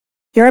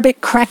You're a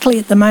bit crackly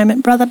at the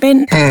moment, Brother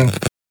Ben.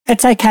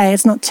 It's okay.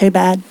 It's not too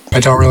bad. I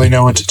don't really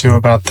know what to do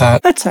about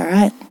that. That's all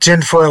right.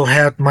 Tinfoil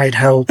hat might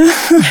help. It's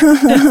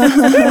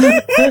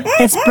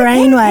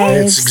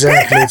brainwaves.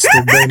 It's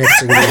the brain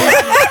activity.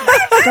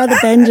 Brother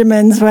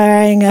Benjamin's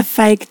wearing a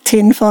fake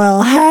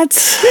tinfoil hat.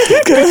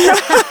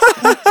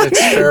 It's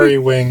fairy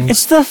wings.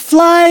 It's the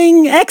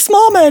flying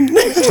ex-Mormon.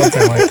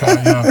 Something like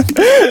that,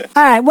 yeah.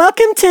 All right,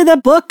 welcome to the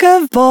Book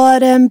of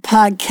Boredom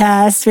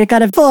podcast. We've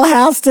got a full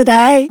house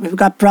today. We've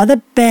got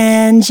Brother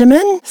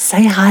Benjamin.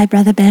 Say hi,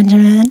 Brother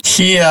Benjamin.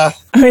 Yeah.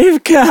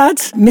 We've got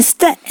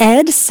Mr.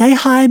 Ed. Say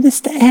hi,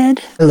 Mr.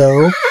 Ed.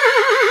 Hello.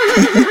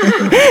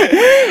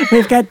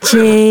 We've got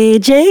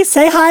Gigi.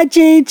 Say hi,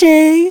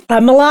 Gigi.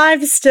 I'm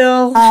alive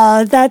still.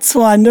 Oh, that's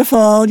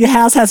wonderful. Your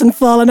house hasn't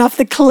fallen off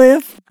the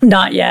cliff.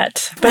 Not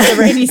yet, but the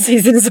rainy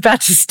season is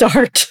about to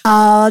start.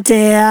 Oh,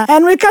 dear.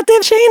 And we've got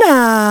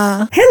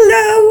Devshina.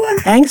 Hello.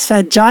 Thanks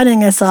for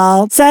joining us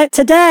all. So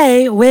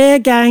today we're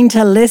going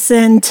to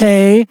listen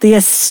to the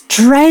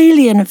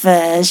Australian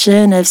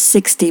version of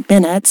 60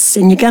 Minutes,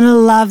 and you're going to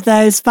love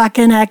those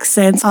fucking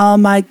accents. Oh,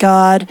 my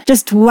God.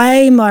 Just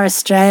way more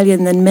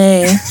Australian than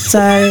me.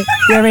 So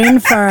you're in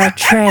for a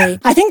treat.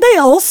 I think they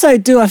also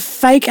do a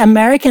fake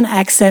American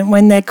accent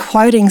when they're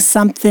quoting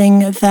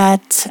something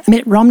that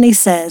Mitt Romney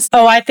says.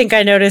 Oh, I think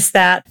I noticed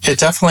that. It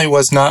definitely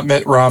was not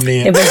Mitt Romney.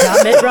 It was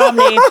not Mitt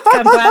Romney.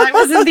 I'm glad I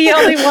wasn't the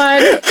only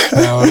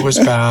one. No, it was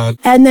bad.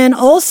 And then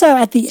also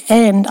at the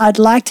end, I'd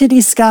like to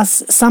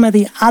discuss some of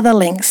the other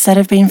links that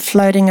have been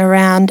floating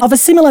around of a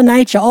similar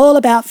nature, all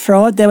about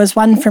fraud. There was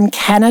one from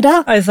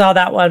Canada. I saw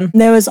that one.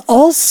 There was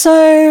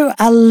also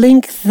a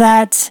link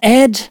that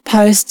Ed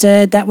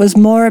posted that was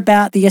more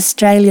about the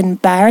Australian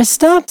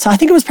barrister. So I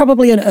think it was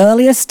probably an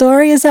earlier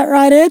story. Is that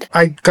right, Ed?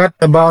 I got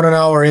about an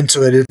hour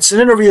into it. It's an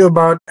interview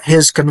about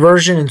his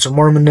conversion into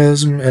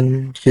Mormonism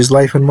and his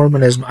life in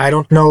Mormonism. I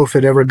don't know if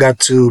it ever got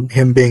to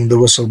him being the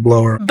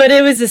whistleblower. But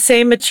it was the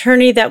same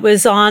attorney that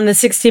was on the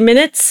 60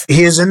 Minutes?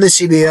 He is in the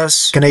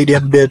CBS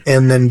Canadian bit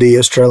and then the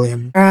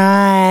Australian.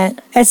 Right.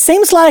 It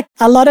seems like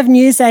a lot of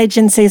news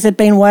agencies have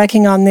been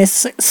working on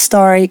this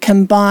story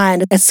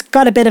combined. It's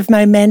got a bit of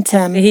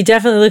momentum. He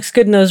definitely looks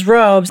good in those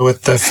robes.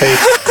 With the fake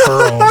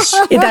curls.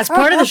 That's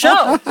part of the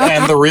show.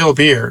 And the real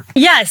beard.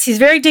 Yes, he's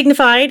very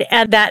dignified,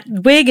 and that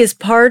wig is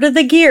part of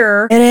the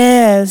gear. It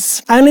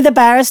is. Only the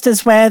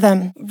barristers wear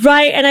them.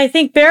 Right, and I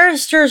think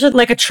barristers are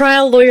like a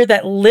trial lawyer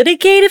that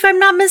litigate, if I'm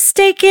not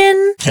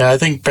mistaken. Yeah, I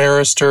think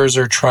barristers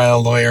are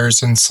trial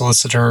lawyers and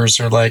solicitors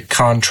are like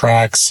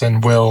contracts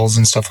and wills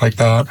and stuff like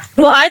that.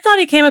 Well, I thought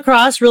he came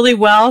across really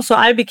well, so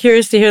I'd be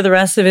curious to hear the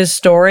rest of his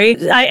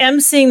story. I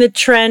am seeing the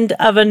trend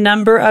of a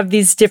number of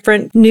these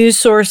different news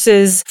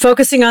sources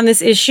focusing on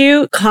this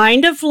issue,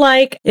 kind of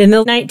like in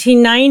the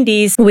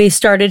 1990s, we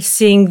started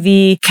seeing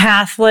the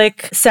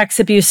Catholic sex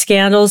abuse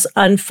scandals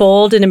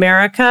unfold in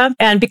America.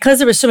 And because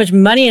there was so much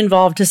money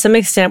involved to some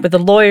extent with the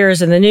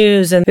lawyers and the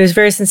news, and it was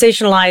very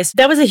sensationalized,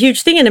 that was a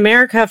huge thing in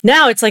America.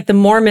 Now it's like the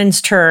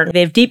Mormons' turn.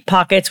 They have deep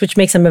pockets, which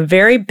makes them a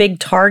very big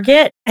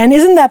target. And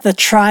isn't that the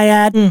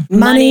triad?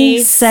 Money,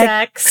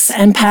 sex,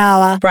 and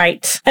power.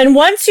 Right. And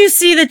once you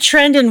see the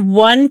trend in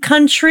one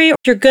country,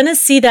 you're going to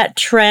see that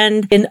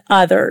trend in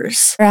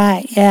others.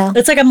 Right, yeah.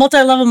 It's like a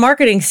multi-level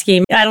marketing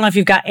scheme. I don't know if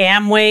you've got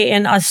Amway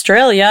in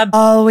Australia.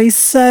 Oh, we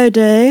so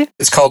do.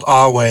 It's called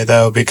Away,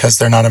 though, because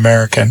they're not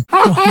American.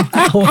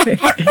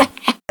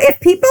 If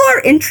people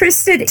are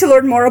interested to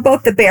learn more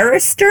about the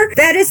barrister,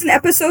 that is an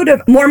episode of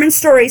Mormon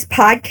Stories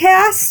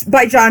podcast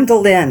by John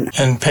Dehlin.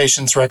 And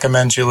Patience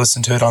recommends you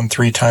listen to it on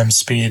 3 times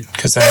speed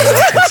because that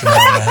only takes an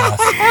hour and a half.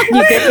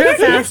 You get through it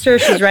faster.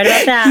 She's right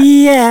about that.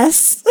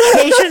 Yes.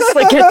 Patience,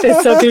 like, get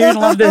this. So you're going to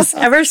love this.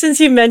 Ever since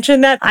you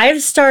mentioned that,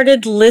 I've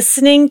started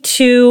listening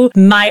to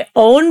my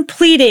own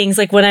pleadings,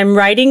 like when I'm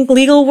writing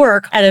legal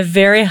work, at a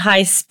very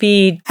high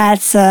speed. I'd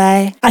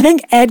say. I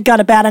think Ed got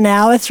about an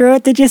hour through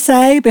it, did you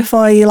say?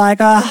 Before you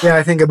Yeah,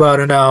 I think about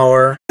an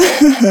hour.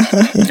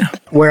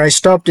 Where I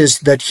stopped is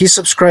that he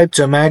subscribed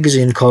to a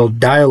magazine called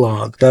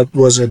Dialogue. That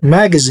was a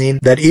magazine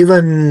that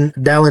even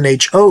Dallin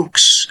H.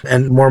 Oaks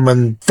and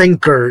Mormon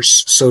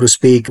thinkers, so to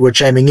speak, were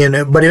chiming in.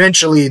 But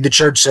eventually the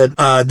church said,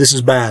 this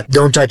is bad.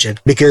 Don't touch it.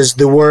 Because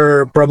there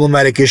were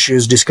problematic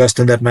issues discussed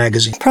in that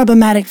magazine.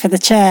 Problematic for the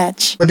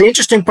church. But the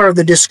interesting part of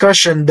the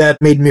discussion that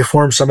made me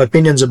form some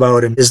opinions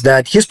about him is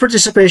that his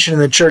participation in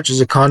the church as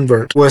a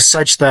convert was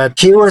such that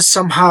he was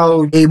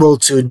somehow able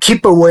to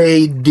keep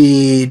away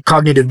the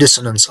cognitive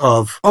dissonance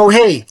of, oh,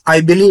 hey, I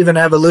believe in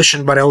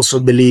evolution, but I also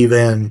believe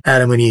in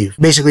Adam and Eve.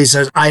 Basically, he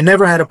says, I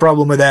never had a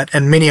problem with that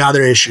and many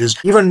other issues.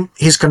 Even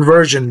his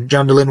conversion,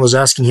 John Dehlin was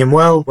asking him,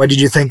 well, what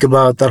did you think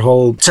about that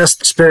whole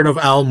test spirit of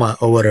Alma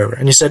or whatever?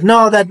 And he said,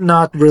 no, that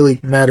not really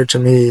mattered to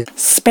me.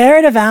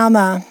 Spirit of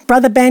Alma.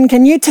 Brother Ben,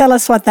 can you tell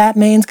us what that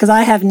means? Because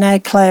I have no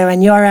clue,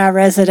 and you're our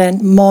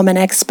resident Mormon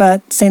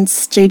expert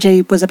since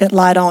Gigi was a bit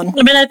light on.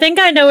 I mean, I think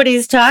I know what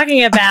he's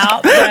talking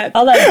about, but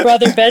I'll let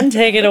Brother Ben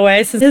take it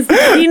away since his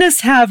penis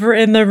haver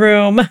in the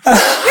room.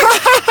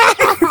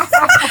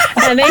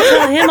 And And they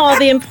tell him all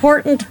the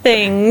important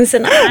things,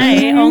 and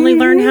I only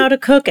learn how to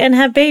cook and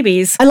have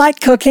babies. I like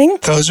cooking.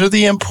 Those are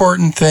the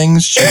important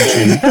things,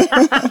 Gigi.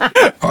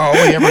 All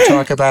we ever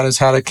talk about is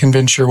how to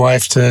convince your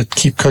wife to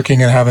keep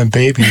cooking and having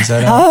babies.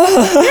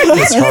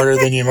 It's harder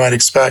than you might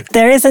expect.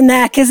 There is a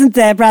knack, isn't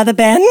there, Brother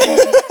Ben?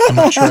 I'm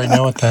not sure I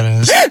know what that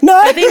is. No.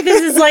 I think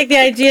this is like the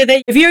idea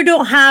that if you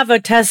don't have a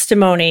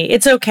testimony,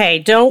 it's okay.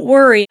 Don't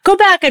worry. Go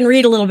back and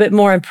read a little bit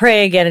more and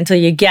pray again until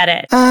you get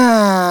it.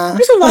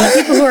 There's a lot of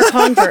people who are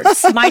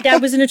converts. My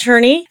dad was an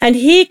attorney and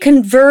he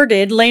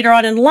converted later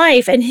on in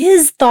life, and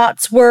his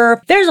thoughts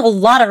were, there's a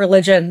lot of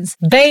religions.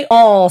 They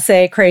all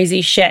say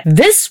crazy shit.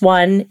 This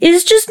one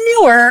is just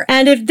newer.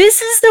 And if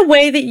this is the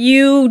way that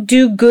you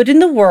do good in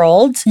the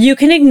world, you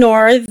can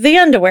ignore the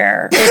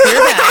underwear if you're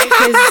that,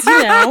 because,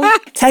 you know.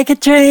 Take a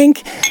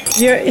drink.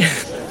 You're...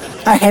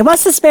 Okay,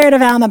 what's the spirit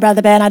of Alma,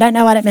 Brother Ben? I don't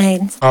know what it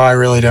means. Oh, I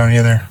really don't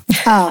either.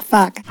 Oh,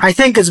 fuck. I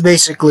think it's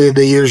basically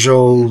the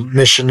usual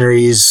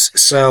missionaries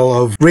sell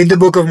of read the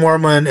Book of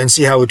Mormon and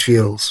see how it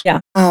feels.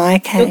 Yeah. Oh,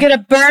 okay. You'll get a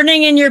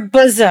burning in your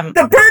bosom.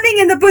 The burning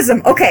in the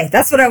bosom. Okay,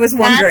 that's what I was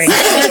wondering.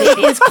 That's what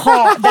it is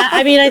called.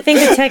 I think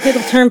the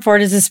technical term for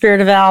it is the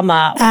spirit of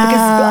Alma.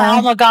 Because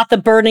Alma got the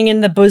burning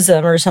in the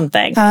bosom or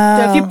something.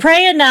 So if you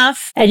pray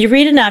enough and you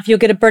read enough, you'll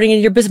get a burning in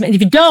your bosom. And if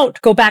you don't,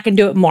 go back and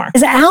do it more.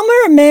 Is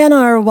Alma a man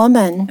or a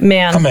woman?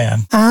 Man. A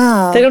man.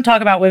 Oh. They don't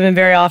talk about women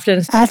very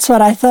often. That's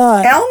what I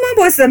thought. Alma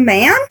was a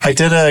man? I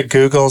did a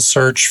Google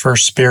search for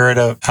Spirit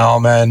of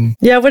Alma, and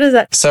Yeah, what is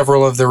that?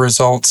 several of the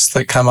results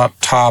that come up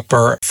top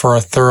are for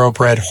a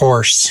thoroughbred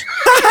horse.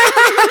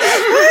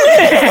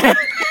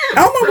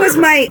 Alma was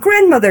my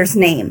grandmother's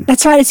name.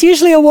 That's right. It's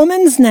usually a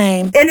woman's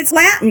name. And it's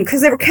Latin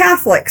because they were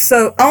Catholic.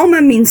 So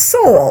Alma means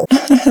soul.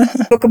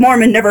 Book of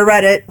Mormon, never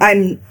read it.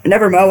 I'm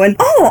never mowing.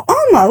 Oh,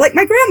 Alma, like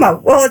my grandma.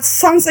 Well, it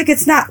sounds like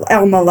it's not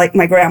Alma like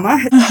my grandma.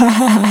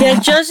 Yeah,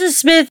 Joseph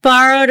Smith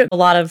borrowed a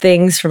lot of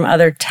things from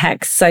other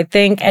texts, I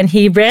think, and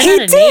he ran He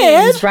out of did?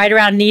 names right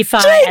around Nephi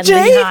and Gigi?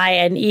 Lehi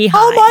and Ehi.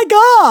 Oh, my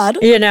God.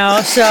 You know,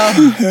 so...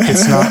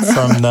 It's not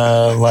from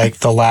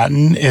the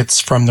Latin, it's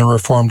from the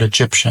Reformed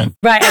Egyptian.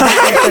 Right, it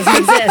doesn't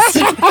exist.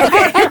 He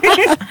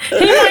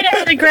might have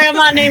had a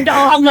grandma named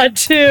Alma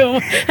too,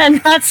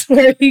 and that's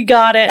where he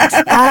got it.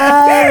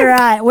 All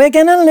right. We're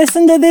going to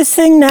listen to this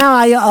thing now.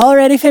 Are you all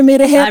ready for me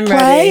to hit I'm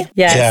play? ready.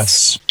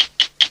 Yes.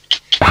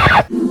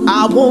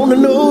 I wanna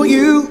know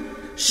you,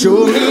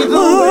 show me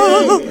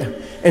the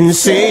way, and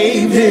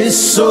save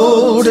his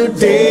soul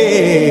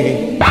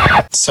today.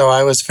 So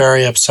I was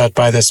very upset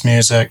by this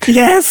music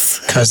Yes.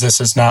 because this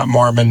is not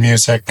Mormon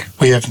music.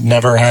 We have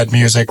never had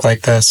music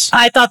like this.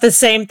 I thought the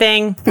same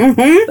thing.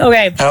 Mm-hmm.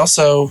 Okay.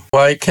 Also,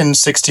 why can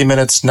 60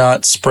 Minutes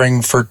not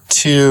spring for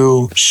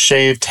two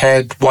shaved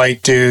head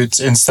white dudes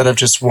instead of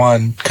just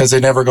one? Because they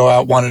never go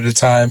out one at a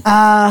time.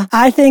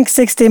 I think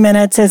 60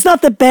 Minutes is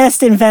not the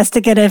best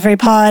investigative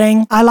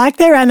reporting. I like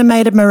their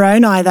animated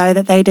Moroni, though,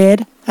 that they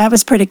did. That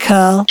was pretty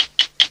cool.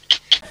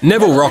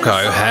 Neville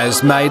Rocco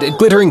has made a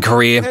glittering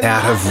career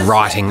out of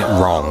righting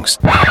wrongs.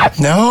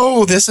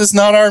 No, this is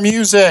not our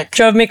music.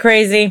 Drove me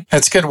crazy.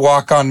 It's good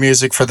walk-on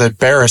music for the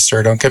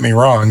barrister, don't get me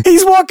wrong.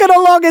 He's walking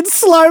along in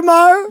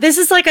slow-mo. This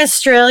is like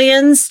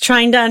Australians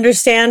trying to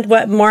understand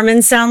what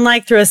Mormons sound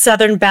like through a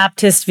Southern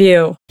Baptist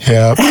view.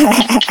 Yep.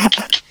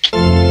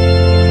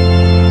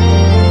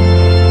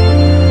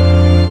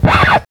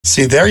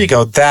 See, there you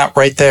go. That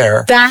right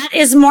there. That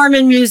is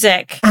Mormon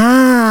music.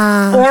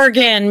 Ah.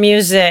 Organ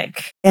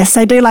music. Yes,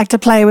 they do like to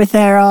play with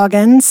their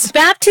organs.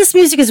 Baptist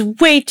music is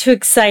way too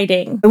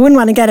exciting. I wouldn't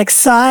want to get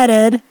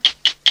excited.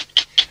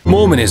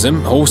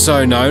 Mormonism,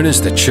 also known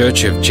as the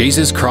Church of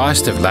Jesus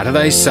Christ of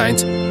Latter-day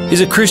Saints,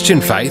 is a Christian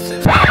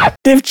faith.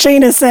 If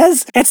Gina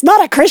says it's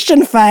not a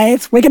Christian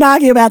faith, we can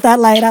argue about that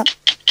later.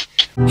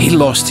 He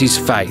lost his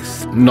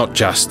faith, not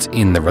just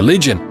in the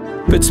religion,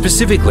 but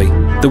specifically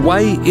the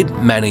way it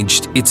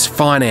managed its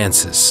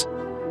finances.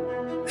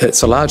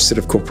 It's a large set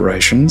of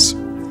corporations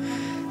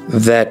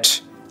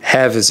that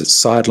have as its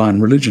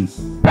sideline religion.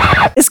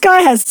 This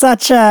guy has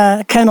such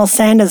a Colonel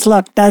Sanders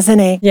look, doesn't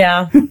he?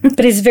 Yeah,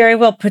 but he's very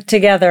well put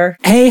together.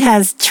 He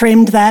has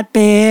trimmed that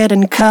beard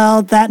and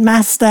curled that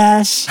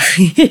mustache.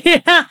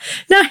 Yeah.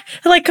 No,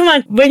 like, come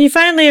on. When you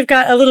finally have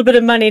got a little bit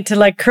of money to,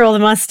 like, curl the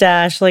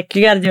mustache, like,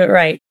 you got to do it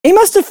right. He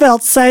must have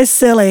felt so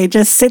silly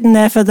just sitting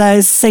there for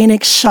those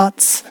scenic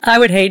shots. I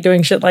would hate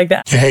doing shit like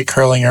that. You hate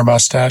curling your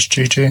mustache,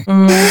 Gigi?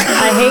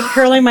 I hate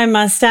curling my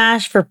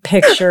mustache for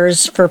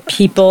pictures, for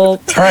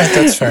people. All right,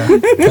 that's fair.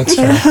 That's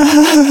fair.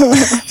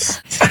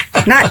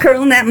 Not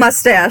curling that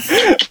mustache.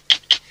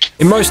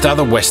 In most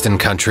other Western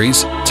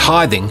countries,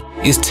 tithing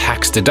is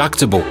tax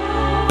deductible,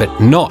 but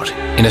not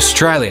in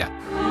Australia.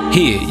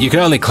 Here, you can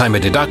only claim a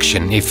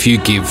deduction if you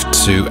give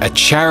to a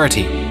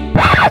charity.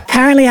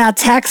 Apparently our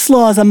tax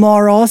laws are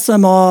more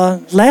awesome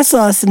or less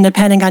awesome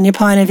depending on your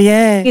point of view.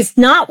 It's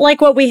not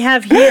like what we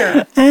have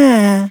here.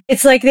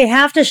 It's like they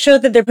have to show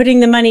that they're putting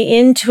the money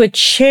into a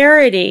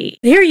charity.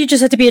 Here, you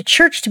just have to be a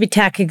church to be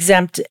tax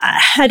exempt.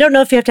 I don't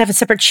know if you have to have a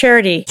separate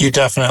charity. You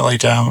definitely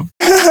don't.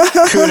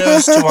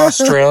 Kudos to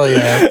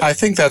Australia. I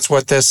think that's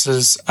what this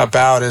is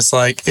about, is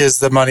like, is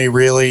the money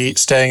really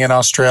staying in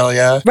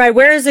Australia? Right,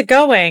 where is it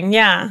going?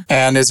 Yeah.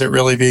 And is it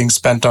really being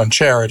spent on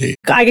charity?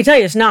 I can tell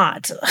you it's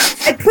not.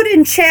 I put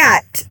in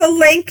chat a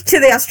link to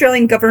the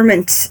Australian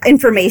government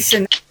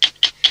information.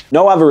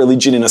 No other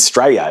religion in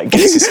Australia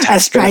gets this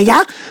tax Australia?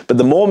 benefit, but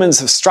the Mormons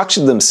have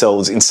structured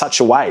themselves in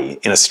such a way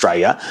in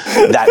Australia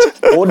that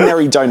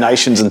ordinary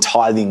donations and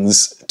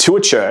tithings to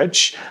a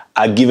church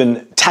are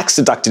given tax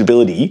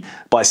deductibility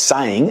by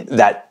saying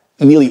that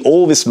nearly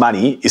all this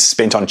money is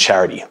spent on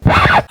charity.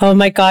 Oh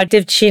my God,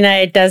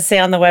 Divchina, it does say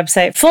on the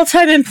website,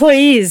 full-time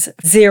employees,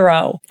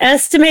 0.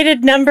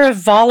 Estimated number of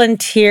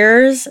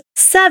volunteers,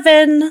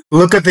 7.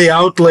 Look at the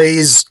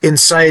outlays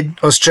inside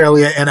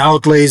Australia and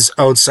outlays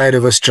outside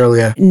of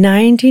Australia.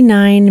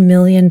 $99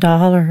 million.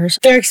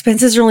 Their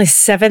expenses are only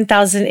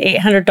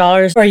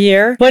 $7,800 a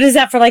year. What is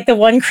that for, like the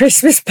one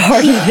Christmas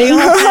party they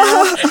all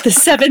have? The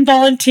 7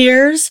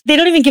 volunteers? They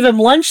don't even give them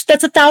lunch.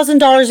 That's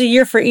 $1,000 a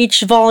year for each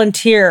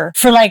volunteer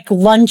for like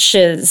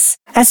lunches.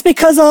 That's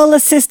because all the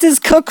sisters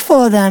cook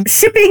for them.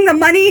 Shipping the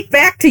money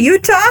back to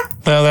Utah?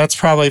 Well, that's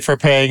probably for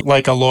paying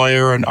like a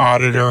lawyer or an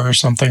auditor or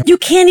something. You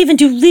can't even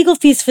do legal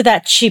fees for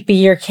that cheap a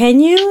year, can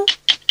you?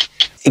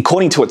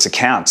 According to its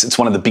accounts, it's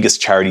one of the biggest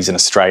charities in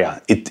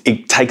Australia.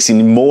 It takes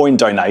in more in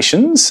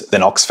donations than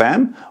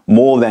Oxfam,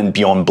 more than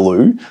Beyond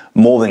Blue,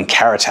 more than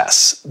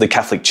Caritas, the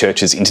Catholic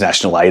Church's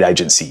international aid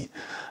agency.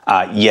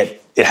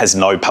 Yet it has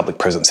no public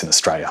presence in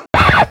Australia.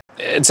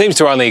 It seems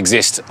to only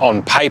exist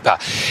on paper.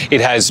 It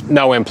has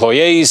no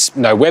employees,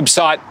 no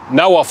website,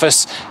 no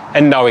office,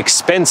 and no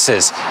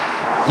expenses.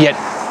 Yet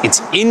its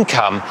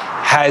income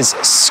has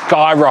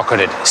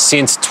skyrocketed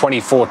since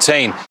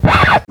 2014,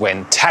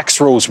 when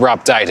tax rules were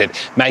updated,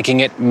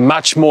 making it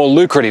much more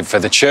lucrative for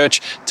the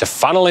church to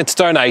funnel its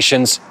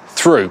donations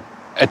through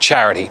a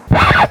charity.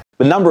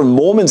 The number of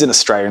Mormons in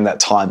Australia in that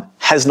time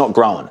has not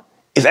grown.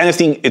 If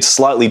anything, it's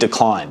slightly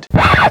declined.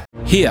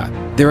 Here,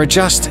 there are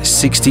just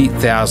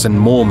 60,000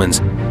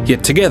 Mormons,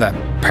 yet together,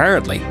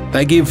 apparently,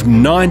 they give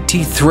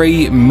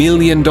 $93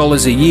 million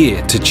a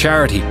year to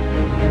charity.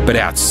 But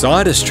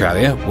outside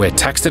Australia, where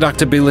tax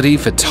deductibility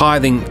for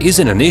tithing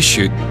isn't an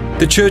issue,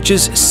 the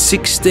church's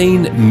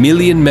 16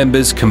 million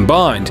members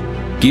combined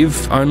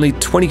give only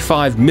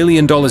 $25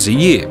 million a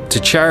year to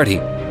charity.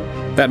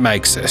 That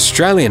makes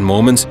Australian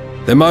Mormons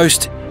the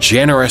most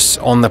generous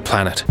on the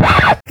planet.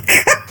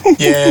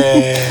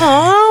 Yeah.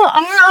 Oh,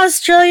 are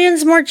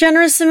Australians more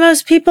generous than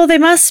most people? They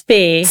must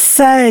be.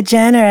 So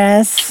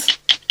generous.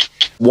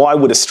 Why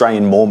would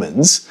Australian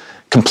Mormons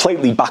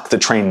completely buck the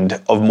trend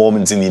of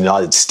Mormons in the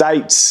United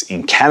States,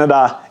 in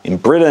Canada, in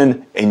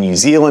Britain, in New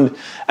Zealand,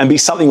 and be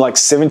something like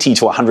 70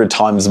 to 100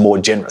 times more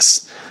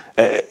generous?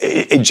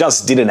 It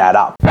just didn't add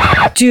up.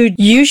 Dude,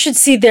 you should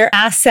see their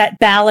asset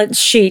balance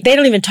sheet. They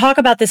don't even talk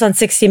about this on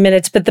 60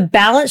 Minutes, but the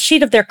balance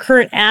sheet of their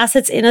current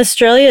assets in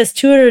Australia is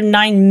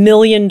 $209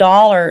 million.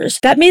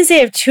 That means they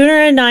have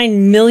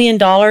 $209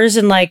 million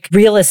in like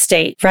real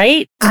estate,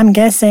 right? I'm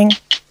guessing.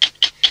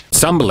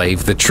 Some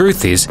believe the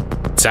truth is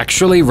it's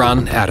actually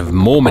run out of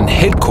Mormon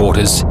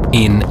headquarters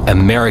in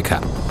America.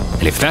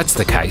 And if that's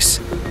the case,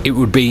 it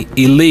would be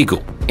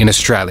illegal in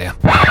Australia.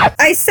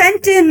 I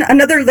sent in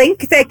another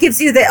link that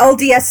gives you the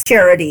LDS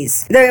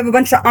charities. They have a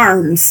bunch of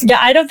arms. Yeah,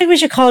 I don't think we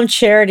should call them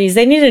charities.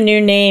 They need a new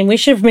name. We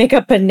should make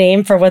up a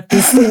name for what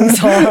these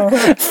things are.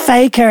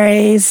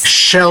 Fakeries.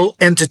 Shell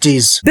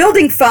entities.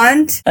 Building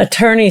fund.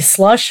 Attorney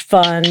slush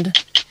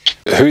fund.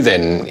 Who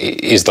then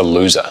is the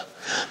loser?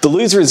 The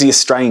loser is the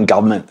Australian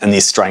government and the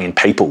Australian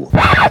people.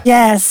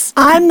 Yes,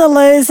 I'm the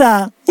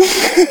loser.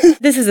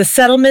 This is a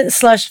settlement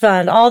slush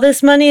fund. All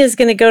this money is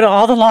going to go to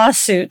all the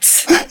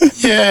lawsuits.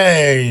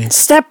 Yay.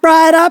 Step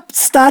right up,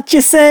 start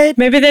your suit.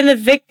 Maybe then the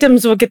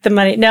victims will get the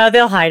money. No,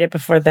 they'll hide it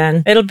before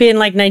then. It'll be in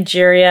like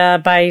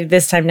Nigeria by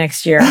this time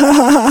next year.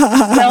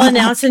 They'll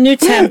announce a new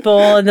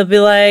temple and they'll be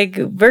like,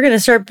 we're going to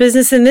start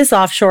business in this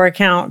offshore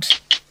account.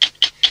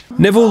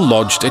 Neville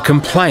lodged a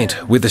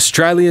complaint with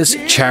Australia's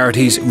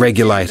charities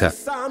regulator.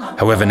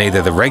 However,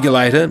 neither the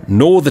regulator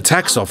nor the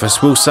tax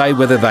office will say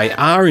whether they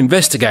are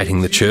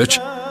investigating the church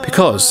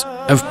because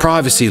of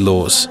privacy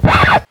laws.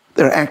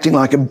 They're acting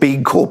like a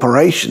big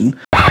corporation.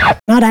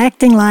 Not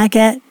acting like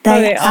it.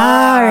 They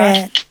are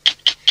it.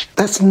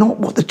 That's not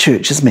what the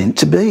church is meant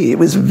to be. It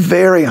was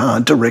very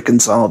hard to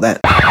reconcile that.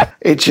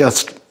 It's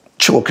just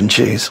chalk and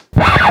cheese.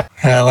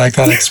 Yeah, I like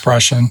that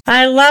expression.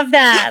 I love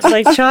that.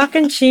 Like chalk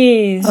and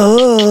cheese.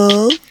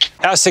 Oh.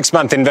 Our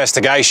 6-month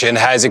investigation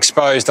has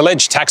exposed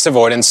alleged tax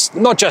avoidance,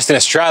 not just in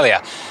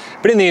Australia,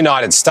 but in the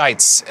United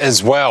States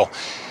as well.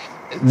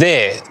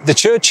 There, the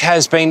church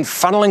has been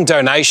funneling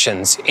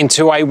donations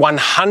into a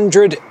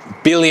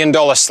 $100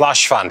 billion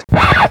slush fund.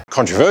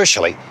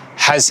 Controversially,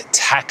 has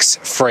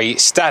tax-free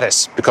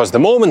status because the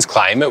Mormons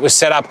claim it was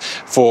set up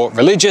for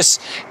religious,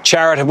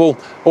 charitable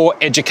or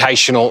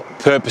educational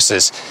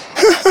purposes.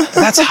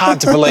 That's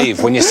hard to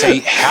believe when you see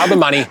how the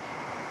money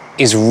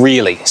is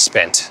really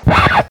spent.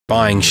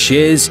 Buying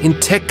shares in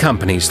tech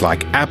companies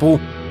like Apple,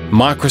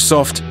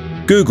 Microsoft,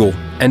 Google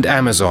and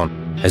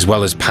Amazon, as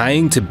well as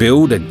paying to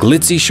build a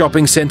glitzy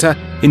shopping centre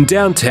in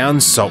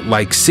downtown Salt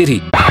Lake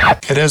City.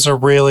 It is a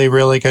really,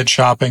 really good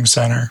shopping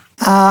center.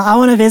 I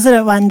want to visit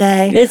it one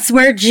day. It's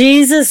where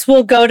Jesus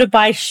will go to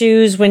buy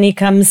shoes when he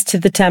comes to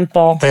the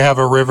temple. They have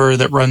a river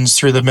that runs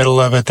through the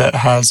middle of it that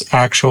has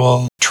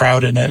actual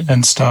trout in it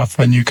and stuff,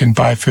 and you can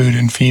buy food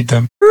and feed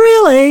them.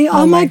 Really?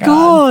 Oh my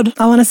God.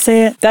 I want to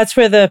see it. That's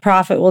where the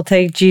prophet will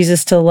take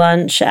Jesus to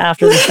lunch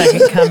after the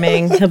second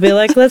coming. He'll be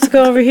like, let's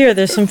go over here.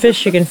 There's some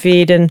fish you can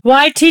feed. And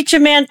why teach a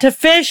man to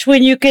fish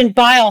when you can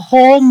buy a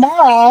whole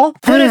mall,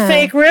 put a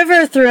fake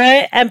river through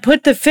it, and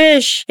put the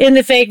fish in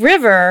the fake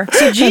river?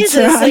 So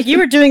Jesus, like, you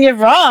were doing it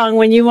wrong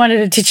when you wanted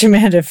to teach a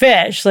man to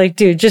fish. Like,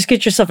 dude, just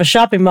get yourself a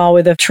shopping mall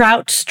with a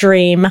trout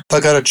stream.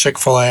 I'll go to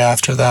Chick-fil-A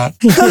after that.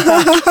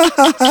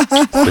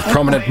 With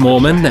prominent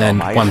Mormon and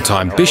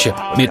one-time Bishop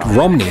Mitt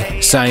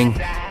Romney saying,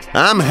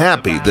 I'm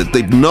happy that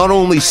they've not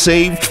only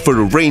saved for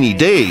a rainy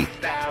day,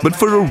 but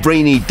for a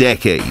rainy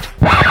decade.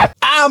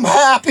 I'm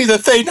happy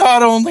that they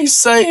not only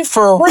save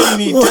for a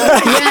rainy day.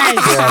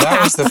 Yeah, that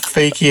was the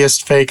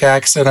fakiest fake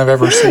accent I've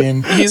ever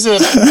seen. He's a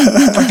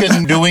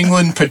freaking New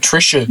England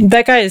patrician.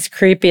 That guy is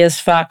creepy as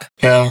fuck.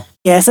 Yeah.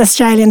 Yes,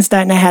 Australians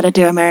don't know how to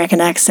do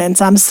American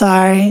accents. I'm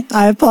sorry.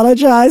 I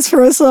apologize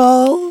for us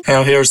all.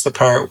 Now here's the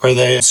part where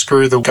they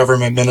screw the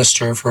government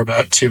minister for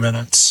about 2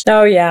 minutes.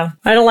 Oh, yeah.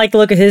 I don't like the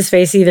look of his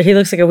face either. He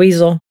looks like a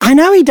weasel. I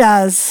know he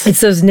does.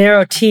 It's those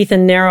narrow teeth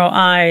and narrow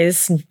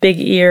eyes and big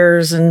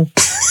ears and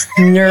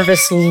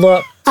nervous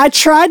look. I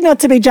tried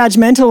not to be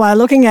judgmental while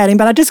looking at him,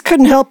 but I just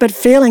couldn't help but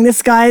feeling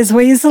this guy is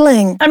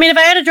weaseling. I mean, if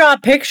I had to draw a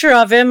picture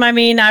of him,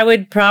 I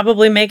would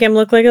probably make him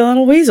look like a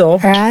little weasel.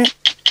 Right.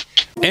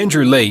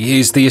 Andrew Lee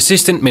is the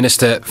Assistant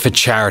Minister for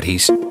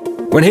Charities.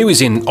 When he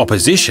was in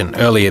opposition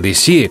earlier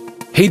this year,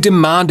 he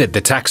demanded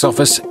the tax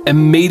office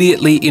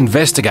immediately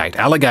investigate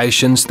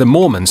allegations the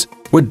Mormons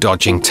were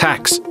dodging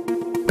tax.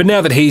 But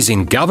now that he's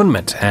in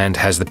government and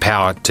has the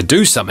power to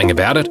do something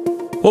about it,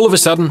 all of a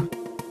sudden,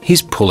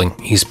 he's pulling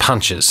his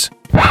punches.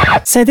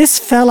 So this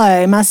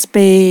fellow must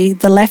be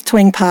the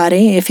left-wing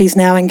party if he's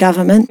now in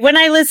government. When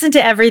I listen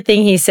to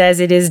everything he says,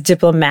 it is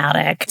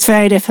diplomatic. It's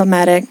very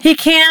diplomatic. He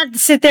can't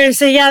sit there and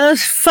say, yeah,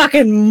 those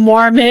fucking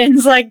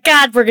Mormons, like,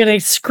 God, we're going to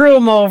screw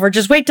them over.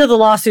 Just wait till the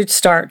lawsuits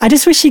start. I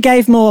just wish he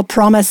gave more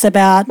promise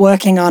about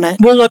working on it.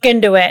 We'll look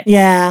into it.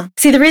 Yeah.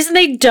 See, the reason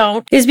they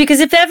don't is because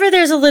if ever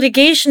there's a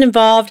litigation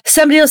involved,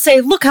 somebody will say,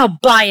 look how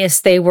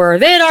biased they were.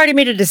 They had already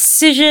made a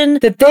decision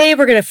that they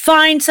were going to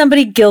find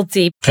somebody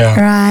guilty. Yeah.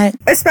 Right.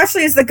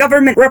 Especially as the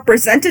government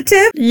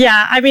representative.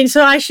 Yeah,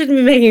 so I shouldn't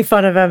be making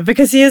fun of him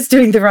because he is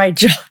doing the right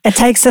job. It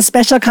takes a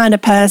special kind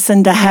of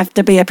person to have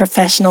to be a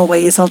professional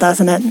weasel,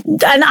 doesn't it?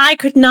 And I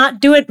could not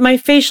do it. My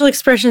facial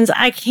expressions,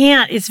 I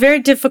can't. It's very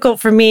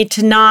difficult for me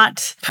to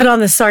not put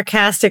on the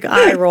sarcastic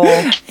eye roll.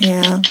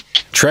 Yeah.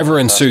 Trevor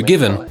and Sue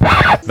Given,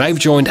 they've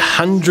joined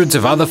hundreds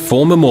of other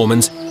former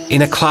Mormons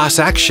in a class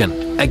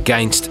action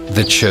against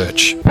the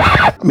church.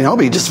 I'll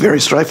be just very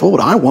straightforward.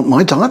 I want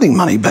my tithing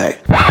money back.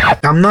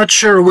 I'm not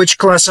sure which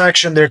class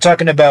action they're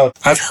talking about.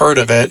 I've heard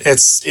of it.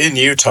 It's in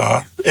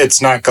Utah.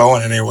 It's not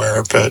going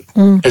anywhere, but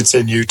it's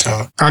in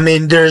Utah.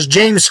 There's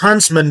James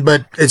Huntsman,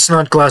 but it's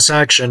not class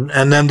action.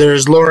 And then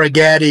there's Laura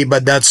Gaddy,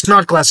 but that's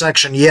not class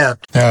action yet.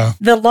 Yeah.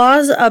 The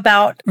laws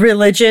about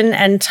religion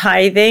and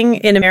tithing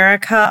in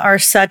America are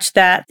such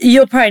that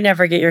you'll probably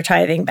never get your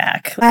tithing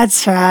back.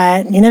 That's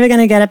right. You're never going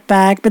to get it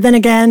back. But then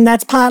again,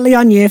 that's partly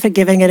on you for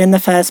giving it in the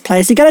first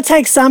place. You got to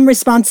take some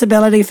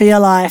responsibility for your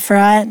life,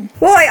 right?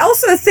 Well, I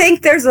also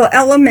think there's an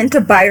element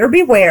of buyer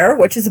beware,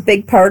 which is a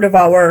big part of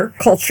our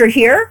culture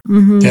here.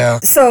 Mm-hmm. Yeah.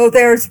 So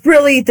there's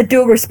really the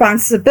due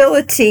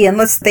responsibility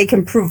unless they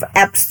can prove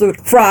absolute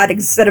fraud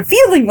instead of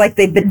feeling like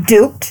they've been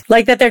duped.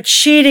 Like that they're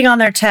cheating on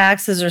their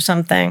taxes or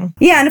something.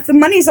 Yeah, and if the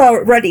money's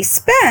already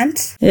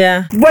spent,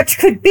 yeah, which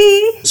could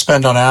be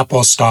spend on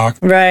Apple stock.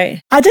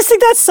 Right. I just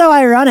think that's so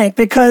ironic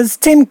because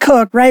Tim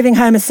Cook, raving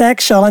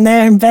homosexual, and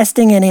they're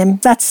investing in him.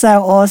 That's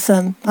so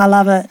awesome. I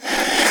love it.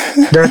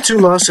 There are two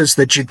lawsuits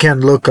that you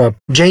can look up.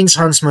 James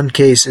Huntsman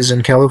case is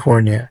in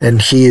California, and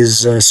he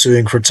is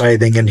suing for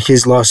tithing, and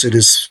his lawsuit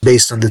is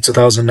based on the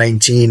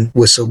 2019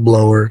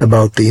 whistleblower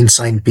about the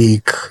Ensign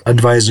Peak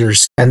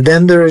advisors. And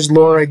then there is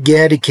Laura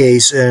Gaddy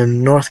case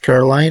in North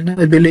Carolina,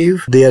 I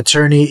believe. The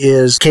attorney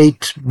is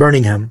Kate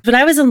Birmingham. When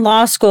I was in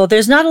law school,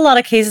 there's not a lot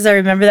of cases I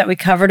remember that we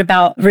covered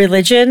about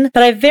religion,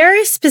 but I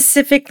very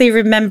specifically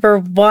remember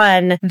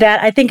one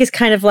that I think is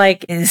kind of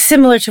like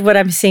similar to what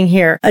I'm seeing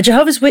here. A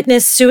Jehovah's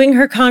Witness suing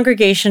her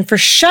congregation for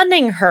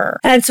shunning her.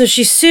 And so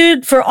she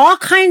sued for all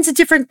kinds of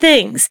different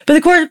things. But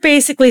the court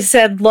basically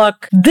said,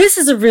 look, this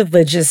is a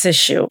religious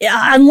issue.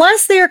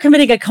 Unless they are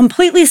committing a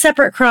completely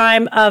separate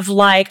crime of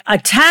like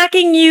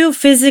attacking you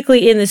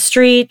physically in the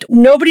street,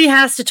 nobody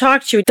has to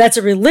talk to you. That's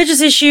a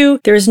religious issue.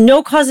 There is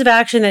no cause of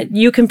action that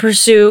you can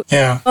pursue.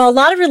 Yeah. Well, a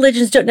lot of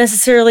religions don't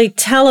necessarily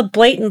tell a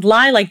blatant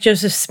lie like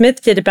Joseph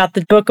Smith did about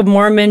the Book of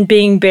Mormon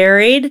being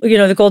buried, you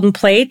know, the golden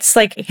plates.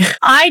 Like,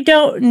 I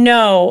don't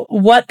know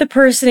what the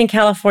person in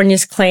California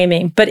is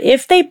claiming, but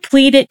if they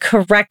plead it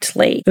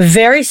correctly,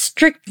 very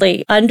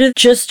strictly under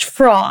just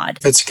fraud.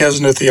 If it's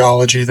because of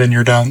theology, then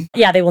you're done.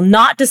 Yeah, they will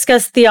not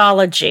discuss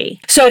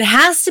theology. So it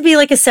has to be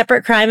like a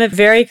separate crime of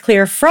very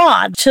clear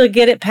fraud to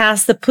get it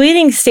past the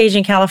pleading stage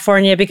in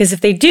California, because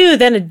if they do,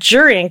 then a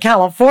jury in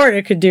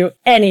California could do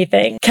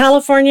anything.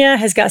 California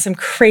has got some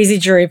crazy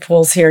jury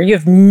pools here. You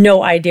have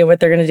no idea what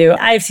they're going to do.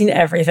 I've seen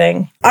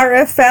everything.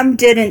 RFM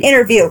did an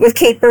interview with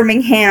Kate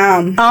Birmingham.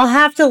 I'll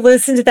have to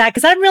listen to that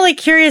because I'm really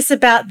curious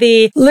about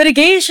the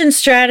litigation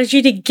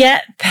strategy to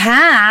get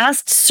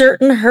past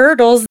certain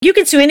hurdles. You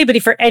can sue anybody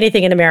for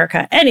anything in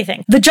America,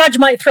 anything. The judge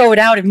might throw it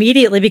out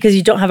immediately because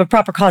you don't have a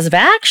proper cause of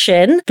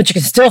action, but you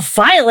can still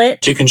file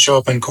it. You can show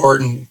up in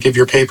court and give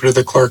your paper to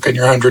the clerk and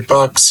your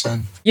 $100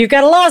 and you've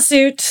got a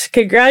lawsuit.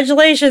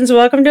 Congratulations.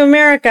 Welcome to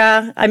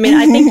America. I mean,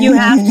 I think you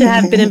have to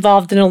have been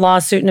involved in a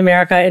lawsuit in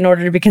America in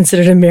order to be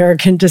considered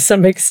American to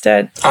some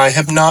extent. I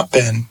have not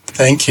been.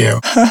 Thank you.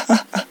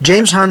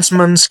 James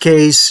Huntsman's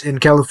case in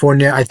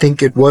California, I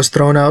think it was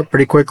thrown out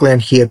pretty quickly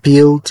and he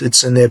appealed.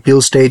 It's in the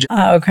appeal stage.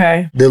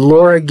 Okay. The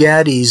Laura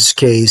Gaddy's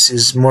case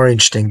is more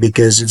interesting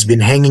because it's been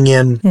hanging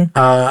in.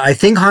 I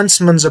think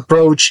Huntsman's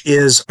approach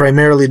is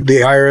primarily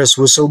the IRS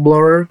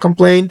whistleblower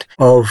complaint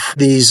of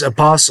these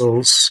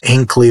apostles,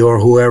 Hinckley or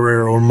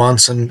whoever, or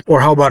Monson,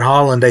 or how about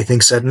Holland, I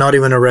think said not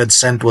even a red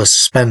cent was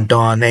spent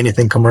on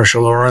anything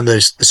commercial or on the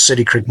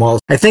City Creek Mall.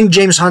 I think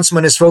James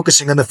Huntsman is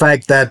focusing on the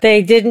fact that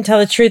they didn't tell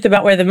the truth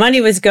about where the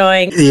money was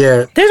going.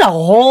 Yeah. There's a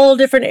whole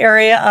different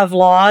area of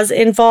laws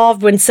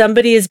involved when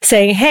somebody is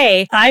saying,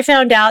 hey, I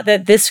found out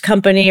that this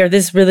company or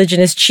this religion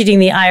is cheating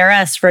the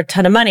IRS for a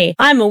ton of money.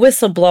 I'm a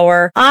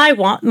whistleblower. I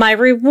want my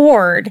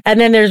reward. And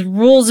then there's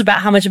rules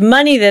about how much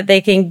money that they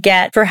can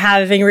get for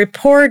having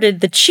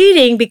reported the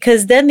cheating,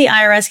 because then the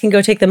IRS can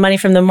go take the money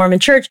from the Mormon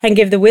church and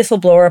give the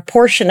whistleblower a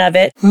portion of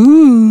it.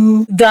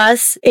 Ooh.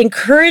 Thus,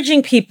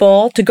 encouraging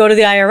people to go to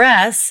the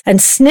IRS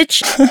and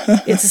snitch.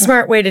 It's a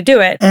smart way to do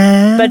it.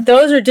 But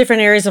those are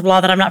different areas of law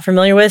that I'm not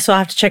familiar with, so I'll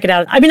have to check it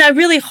out. I mean, I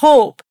really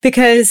hope,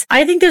 because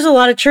I think there's a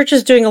lot of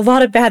churches doing a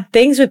lot of bad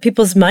things with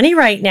people's money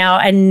right now,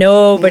 and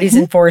nobody's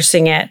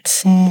enforcing it.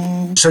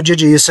 So,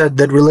 Gigi, you said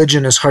that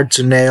religion is hard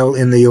to nail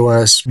in the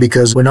U.S.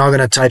 because we're not going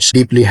to touch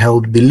deeply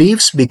held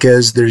beliefs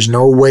because there's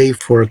no way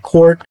for a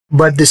court.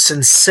 But the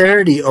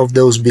sincerity of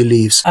those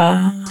beliefs,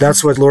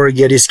 that's what Laura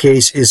Getty's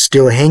case is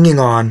still hanging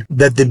on,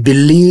 that the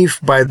belief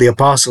by the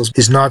apostles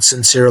is not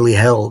sincerely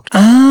held.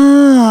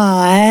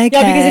 Oh, okay.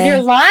 Yeah, because if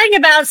you're lying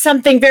about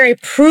something very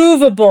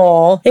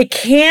provable, it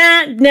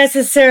can't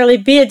necessarily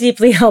be a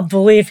deeply held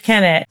belief,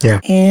 can it? Yeah.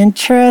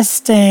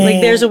 Interesting.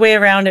 Like, there's a way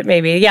around it,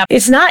 maybe. Yeah,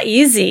 it's not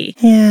easy.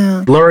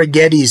 Yeah. Laura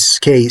Getty's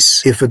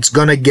case, if it's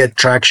going to get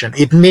traction,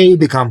 it may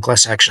become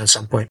class action at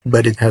some point,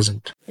 but it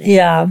hasn't.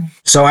 Yeah.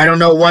 So I don't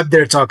know what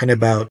they're talking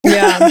about.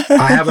 Yeah.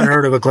 I haven't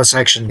heard of a class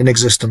action in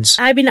existence.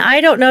 I mean, I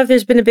don't know if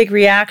there's been a big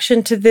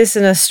reaction to this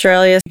in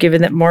Australia,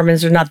 given that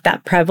Mormons are not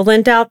that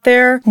prevalent out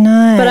there.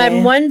 No. But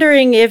I'm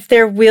wondering if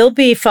there will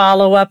be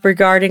follow-up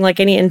regarding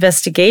like any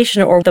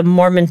investigation or the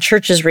Mormon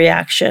church's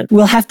reaction.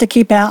 We'll have to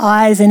keep our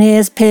eyes and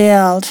ears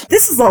peeled.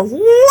 This is a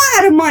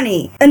lot of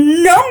money. A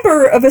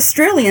number of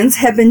Australians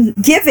have been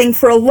giving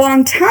for a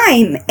long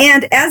time.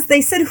 And as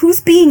they said,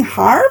 who's being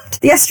harmed?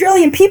 The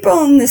Australian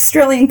people and the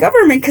Australian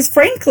government, because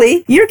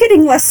frankly, you're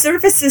getting less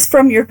services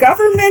from your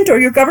government, or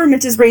your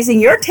government is raising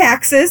your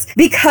taxes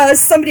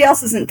because somebody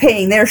else isn't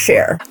paying their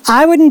share.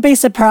 I wouldn't be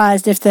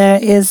surprised if there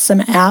is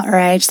some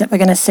outrage that we're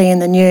going to see in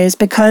the news,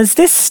 because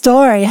this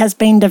story has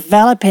been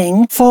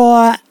developing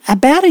for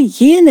about a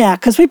year now,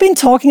 because we've been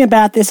talking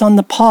about this on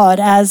the pod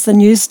as the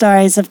news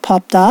stories have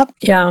popped up.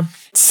 Yeah.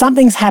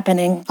 Something's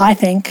happening, I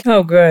think.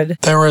 Oh, good.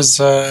 There was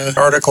an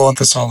article at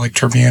the Salt Lake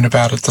Tribune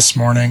about it this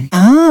morning.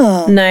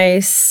 Oh.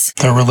 Nice.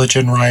 The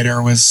religion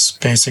writer was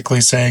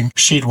basically saying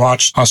she'd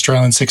watched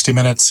Australian 60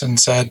 Minutes and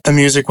said the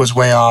music was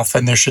way off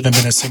and there shouldn't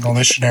have been a single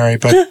missionary.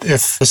 But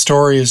if the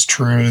story is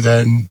true,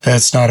 then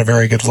it's not a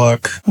very good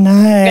look. No.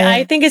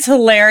 I think it's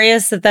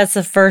hilarious that that's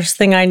the first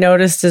thing I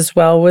noticed as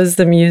well was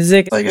the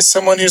music. Like, as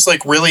someone who's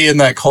like really in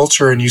that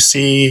culture and you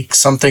see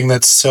something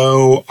that's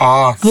so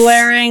off.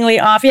 Glaringly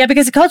off. Yeah,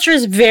 because the culture is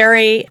is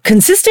very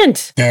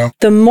consistent. Yeah.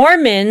 The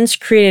Mormons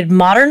created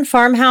modern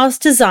farmhouse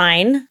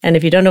design. And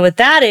if you don't know what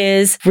that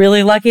is,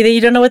 really lucky that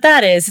you don't know what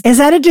that is. Is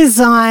that a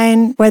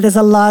design where there's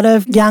a lot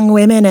of young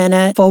women in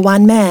it for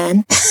one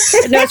man?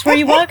 No, it's where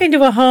you walk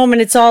into a home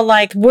and it's all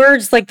like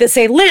words like that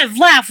say live,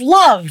 laugh,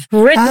 love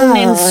written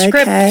in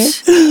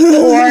script.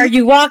 Or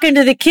you walk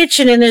into the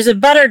kitchen and there's a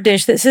butter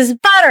dish that says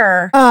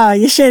butter. Oh,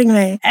 you're shitting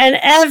me. And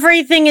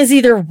everything is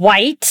either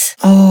white,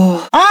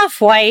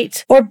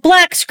 off-white, or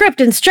black script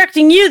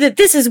instructing you that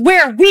this is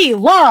where we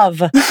love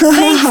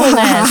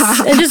thankfulness.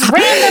 And just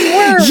random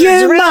words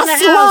around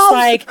the house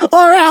like,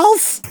 or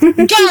else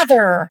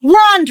gather,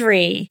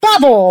 laundry,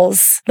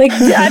 bubbles. Like,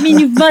 I mean,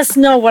 you must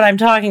know what I'm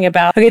talking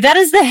about. Okay, that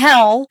is the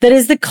hell, that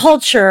is the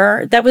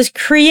culture that was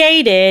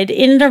created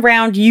in and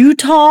around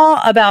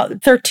Utah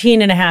about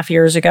 13 and a half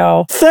years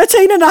ago.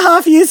 13 and a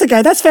half years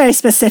ago. That's very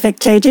specific,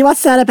 Gigi.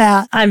 What's that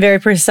about? I'm very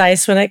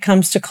precise when it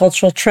comes to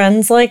cultural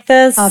trends like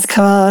this. Of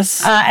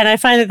course. And I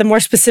find that the more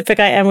specific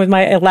I am with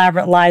my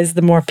elaborate lies,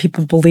 the more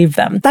people believe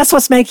them. That's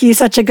what's making you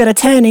such a good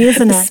attorney,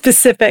 isn't it?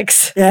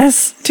 Specifics.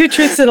 Yes. Two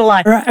truths and a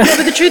lie. Right. No,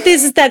 but the truth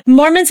is that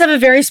Mormons have a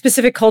very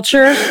specific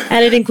culture,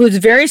 and it includes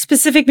very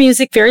specific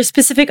music, very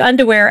specific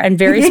underwear, and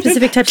very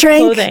specific types of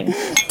clothing.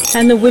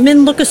 And the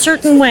women look a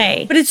certain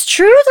way. But it's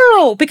true,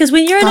 though, because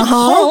when you're in a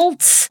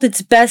cult,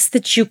 it's best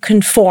that you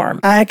conform.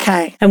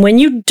 Okay. And when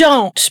you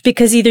don't,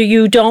 because either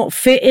you don't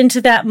fit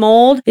into that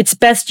mold, it's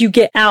best you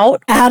get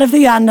out. Out of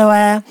the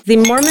underwear. The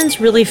Mormons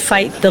really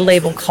fight the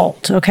label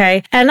cult,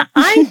 okay? And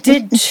I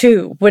did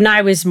too when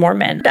I was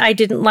Mormon. I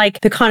didn't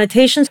like the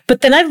connotations,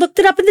 but then I looked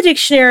it up in the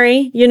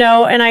dictionary, you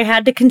know, and I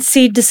had to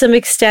concede to some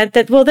extent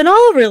that, well, then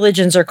all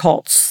religions are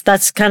cults.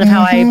 That's kind of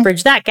how I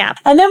bridged that gap.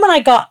 And then when I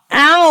got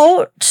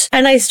out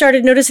and I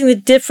started noticing the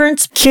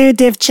difference. Q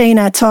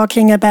Divchina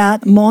talking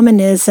about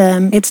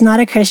Mormonism. It's not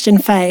a Christian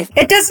faith.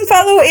 It doesn't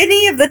follow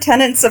any of the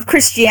tenets of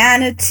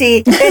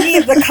Christianity, any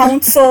of the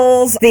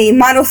councils, the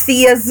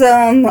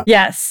monotheism.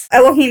 Yes.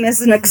 Elohim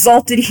is an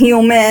exalted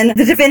human.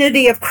 The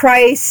divinity of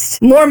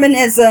Christ,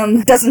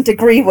 Mormonism doesn't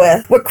agree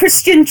with. What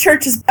Christian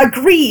churches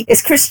agree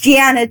is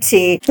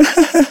Christianity.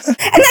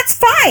 And that's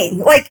fine.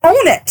 Like,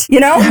 own it, you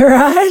know?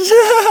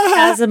 Right.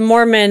 As a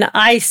Mormon,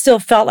 I still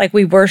felt like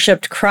we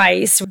worshiped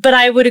Christ. But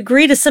I would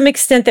agree to some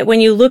extent that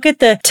when you look at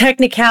the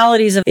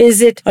technicalities of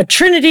is it a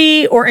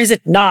Trinity or is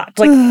it not?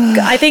 Like,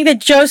 I think that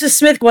Joseph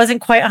Smith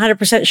wasn't quite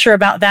 100% sure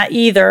about that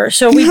either.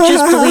 So we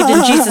just believed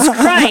in Jesus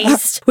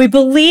Christ. We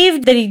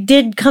believed that he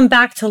did come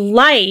back to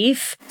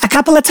life. A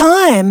couple of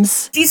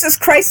times. Jesus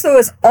Christ, though,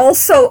 is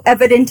also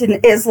evident in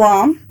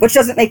Islam, which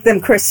doesn't make them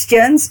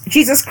Christians.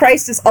 Jesus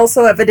Christ is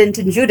also evident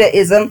in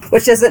Judaism,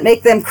 which doesn't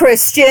make them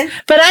Christian.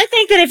 But I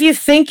think that if you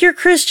think you're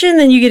Christian,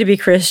 then you get to be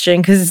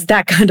Christian because it's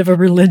that kind of a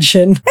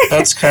religion.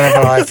 That's kind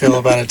of how I feel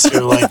about it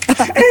too. Like,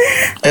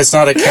 it's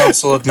not a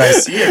Council of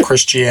Nicaea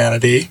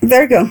Christianity.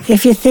 There you go.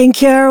 If you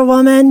think you're a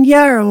woman,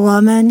 you're a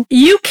woman.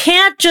 You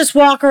can't just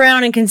walk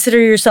around and consider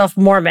yourself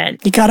Mormon.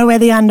 You gotta wear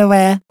the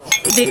underwear.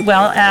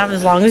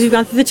 As long as you've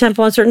gone through the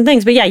temple and certain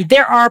things. But yeah,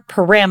 there are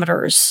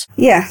parameters.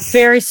 Yes.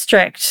 Very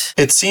strict.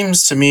 It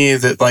seems to me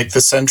that like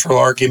the central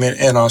argument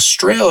in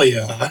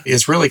Australia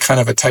is really kind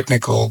of a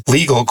technical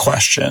legal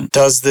question.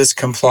 Does this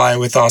comply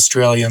with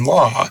Australian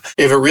law?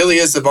 If it really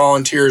is the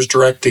volunteers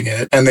directing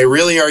it and they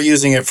really are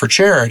using it for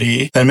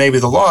charity, then maybe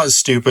the law is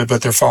stupid,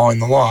 but they're following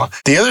the law.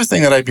 The other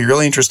thing that I'd be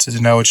really interested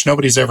to know, which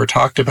nobody's ever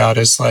talked about,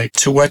 is like,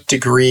 to what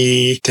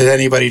degree did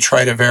anybody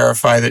try to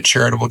verify that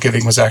charitable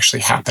giving was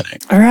actually happening?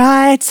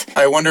 Right.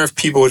 I wonder if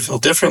people would feel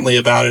differently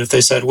about it if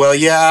they said, well,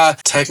 yeah,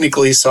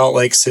 technically Salt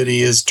Lake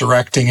City is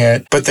directing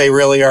it, but they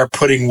really are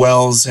putting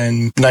wells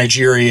in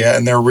Nigeria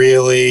and they're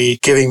really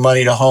giving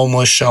money to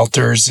homeless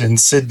shelters in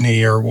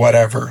Sydney or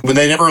whatever. But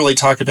they never really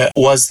talked about,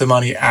 was the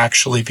money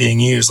actually being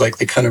used? Like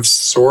they kind of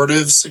sort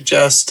of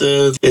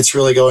suggested it's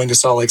really going to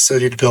Salt Lake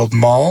City to build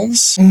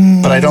malls,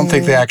 but I don't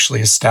think they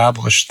actually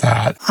established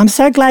that. I'm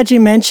so glad you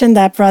mentioned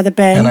that, Brother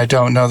Ben. And I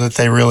don't know that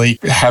they really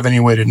have any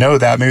way to know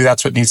that. Maybe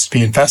that's what needs to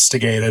be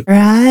investigated.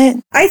 Right.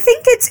 I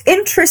think it's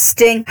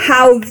interesting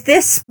how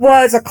this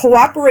was a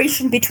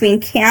cooperation between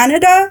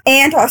Canada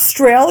and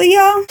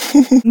Australia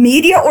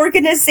media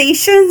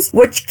organizations,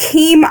 which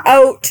came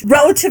out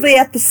relatively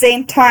at the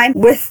same time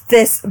with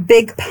this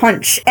big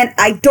punch. And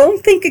I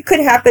don't think it could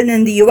happen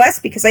in the US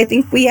because I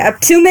think we have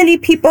too many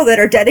people that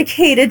are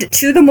dedicated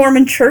to the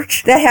Mormon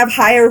Church that have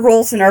higher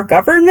roles in our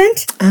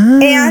government.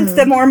 And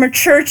the Mormon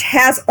Church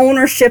has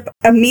ownership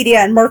of media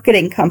and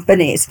marketing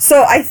companies.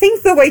 So I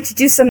think the way to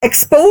do some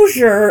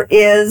exposure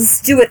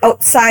is do it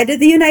outside of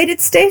the United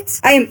States.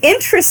 I am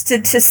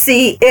interested to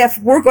see if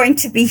we're going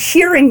to be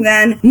hearing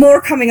then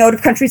more coming out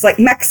of countries like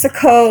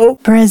Mexico,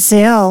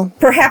 Brazil.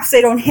 Perhaps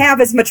they don't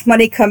have as much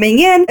money coming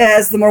in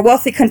as the more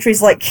wealthy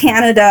countries like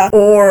Canada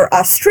or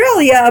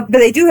Australia, but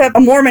they do have a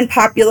Mormon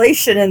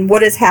population situation and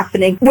what is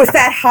happening with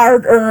that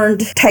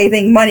hard-earned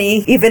tithing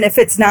money. Even if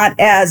it's not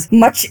as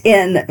much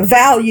in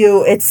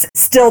value, it's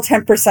still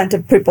 10%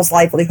 of people's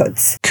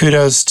livelihoods.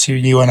 Kudos to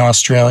you in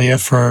Australia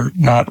for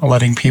not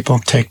letting people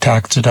take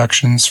tax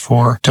deductions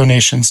for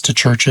donations to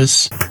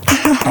churches.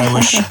 I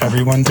wish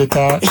everyone did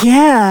that.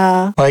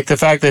 Yeah. Like, the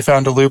fact they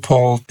found a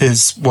loophole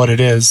is what it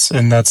is,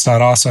 and that's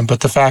not awesome.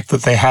 But the fact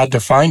that they had to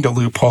find a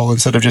loophole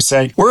instead of just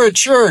saying, we're a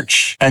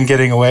church, and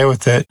getting away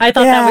with it I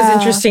thought that was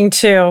interesting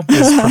too.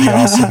 is pretty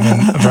awesome,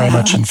 and very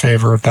much in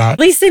favor of that. At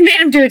least they made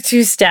him do a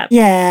two-step.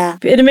 Yeah.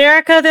 In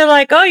America, they're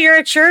like, oh, you're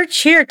a church?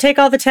 Here, take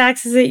all the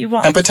taxes that you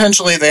want. And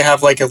potentially they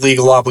have like a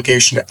legal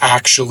obligation to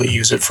actually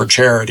use it for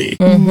charity.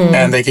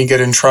 And they can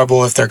get in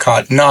trouble if they're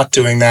caught not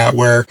doing that,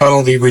 where not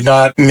only do we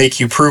not make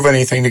you prove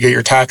anything to get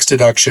your tax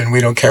deduction,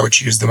 we don't care what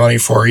you use the money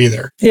for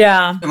either.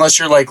 Yeah. Unless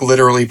you're like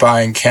literally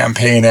buying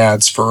campaign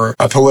ads for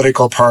a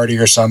political party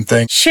or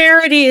something.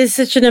 Charity is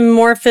such an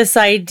amorphous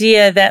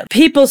idea that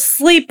people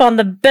sleep on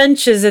the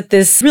benches at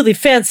this really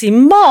fancy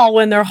mall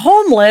when they're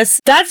homeless.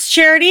 That's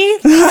charity?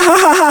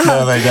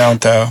 No, they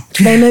don't, though.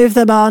 They move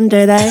them on,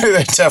 do they?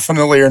 They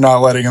definitely are not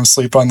letting them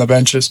sleep on the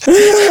benches.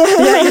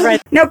 Yeah, you're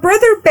right. Now,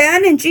 Brother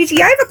Ben and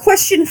Gigi, I have a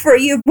question for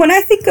you. When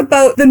I think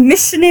about the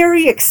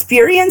missionary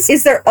experience,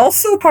 is there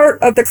also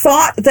part of the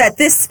thought that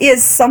this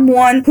is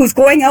someone who's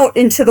going out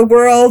into the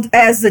world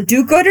as a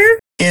do-gooder?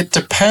 It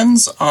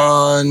depends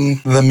on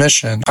the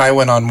mission. I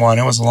went on one,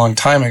 it was a long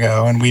time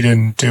ago, and we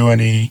didn't do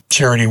any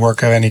charity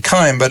work of any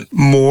kind, but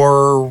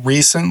more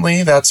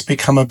recently, that's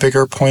become a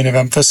bigger point of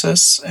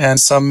emphasis. And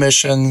some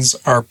missions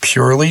are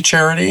purely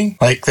charity,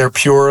 like they're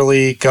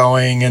purely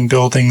going and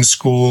building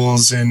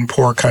schools in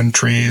poor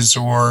countries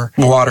or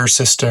water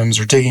systems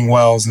or digging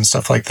wells and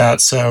stuff like that.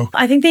 So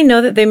I think they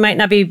know that they might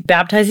not be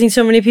baptizing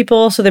so many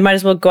people, so they might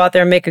as well go out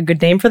there and make a good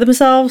name for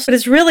themselves. But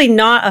it's really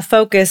not a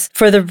focus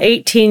for the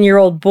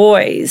 18-year-old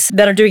boys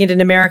that are doing it in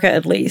America,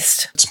 at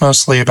least. it's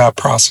mostly about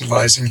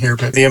proselytizing here,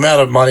 but the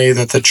amount of money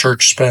that the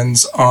church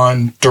spends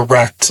on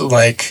direct,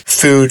 like,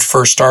 food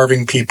for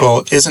starving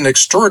people is an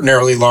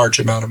extraordinarily large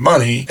amount of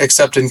money,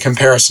 except in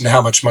comparison to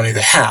how much money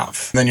they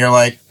have. And then you're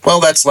like, well,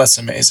 that's less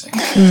amazing.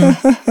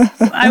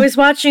 I was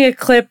watching a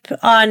clip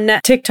on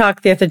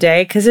TikTok the other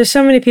day because there's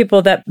so many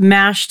people that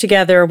mash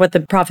together what the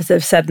prophets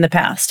have said in the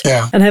past.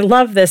 Yeah. And I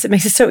love this. It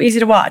makes it so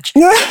easy to watch.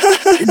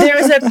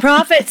 There's a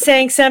prophet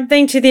saying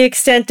something to the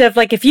extent of,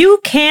 like, if you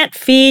can't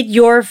feed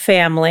your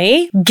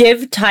family,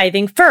 give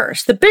tithing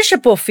first. The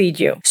bishop will feed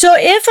you. So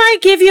if I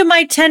give you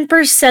my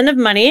 10% of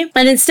money,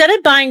 and instead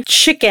of buying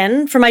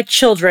chicken for my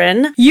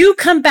children, you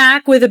come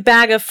back with a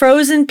bag of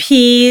frozen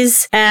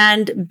peas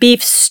and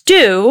beef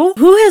stew,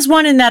 who has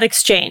won in that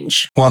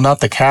exchange? Well,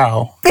 not the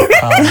cow.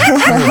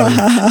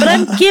 But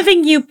I'm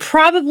giving you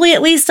probably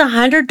at least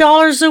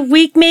 $100 a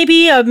week,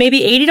 maybe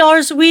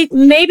 $80 a week.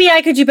 Maybe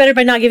I could do better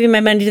by not giving my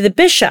money to the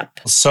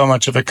bishop. So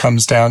much of it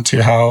comes down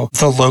to how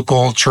the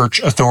local church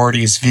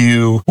authorities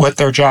view what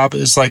their job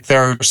is. Like,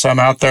 there are some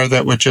out there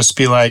that would just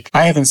be like,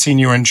 I haven't seen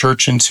you in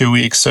church in 2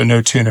 weeks, so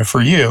no tuna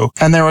for you.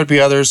 And there would be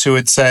others who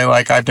would say,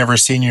 like, I've never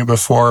seen you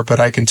before, but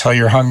I can tell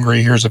you're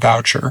hungry. Here's a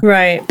voucher.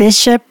 Right.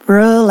 Bishop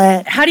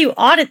roulette. How do you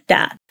audit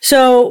that?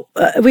 So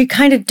we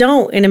kind of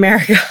don't in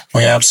America.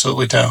 We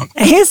absolutely don't.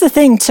 Here's the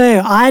thing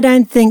too. I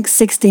don't think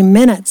 60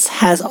 Minutes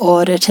has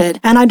audited.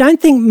 And I don't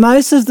think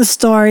most of the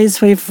stories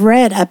we've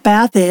read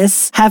about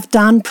this have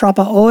done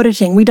proper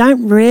auditing. We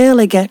don't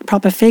really get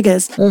proper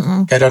figures.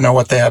 I don't know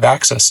what they have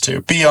access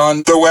to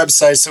beyond the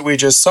websites that we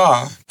just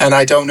saw. And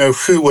I don't know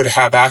who would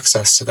have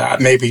access to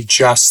that. Maybe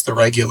just the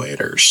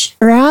regulators.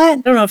 Right?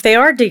 I don't know if they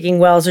are digging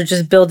wells or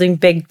just building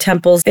big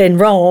temples in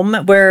Rome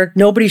where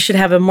nobody should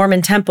have a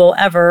Mormon temple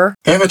ever.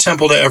 They have a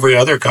temple to every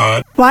other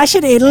god. Why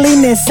should Italy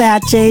miss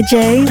out,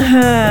 Gigi?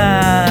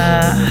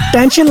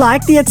 Don't you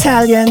like the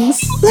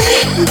Italians?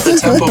 The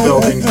temple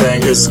building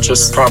thing is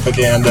just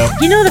propaganda.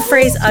 You know the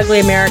phrase ugly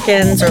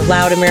Americans or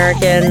loud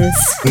Americans?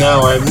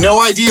 No, I have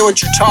no idea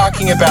what you're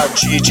talking about,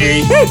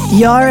 Gigi.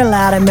 You're a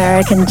loud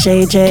American,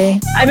 Gigi.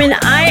 I mean,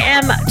 I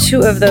am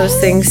two of those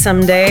things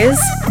some days.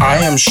 I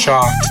am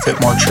shocked that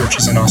more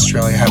churches in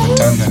Australia haven't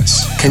done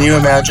this. Can you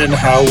imagine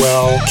how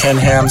well Ken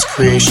Ham's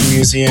Creation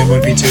Museum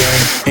would be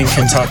doing in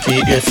Kentucky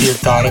if he had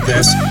thought of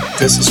this?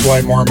 This is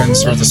why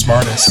Mormons are the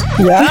smartest.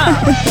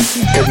 Yeah.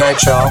 Good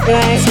night, y'all. Good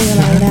night. See you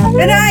later.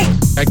 Good night.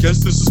 I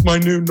guess this is my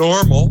new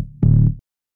normal.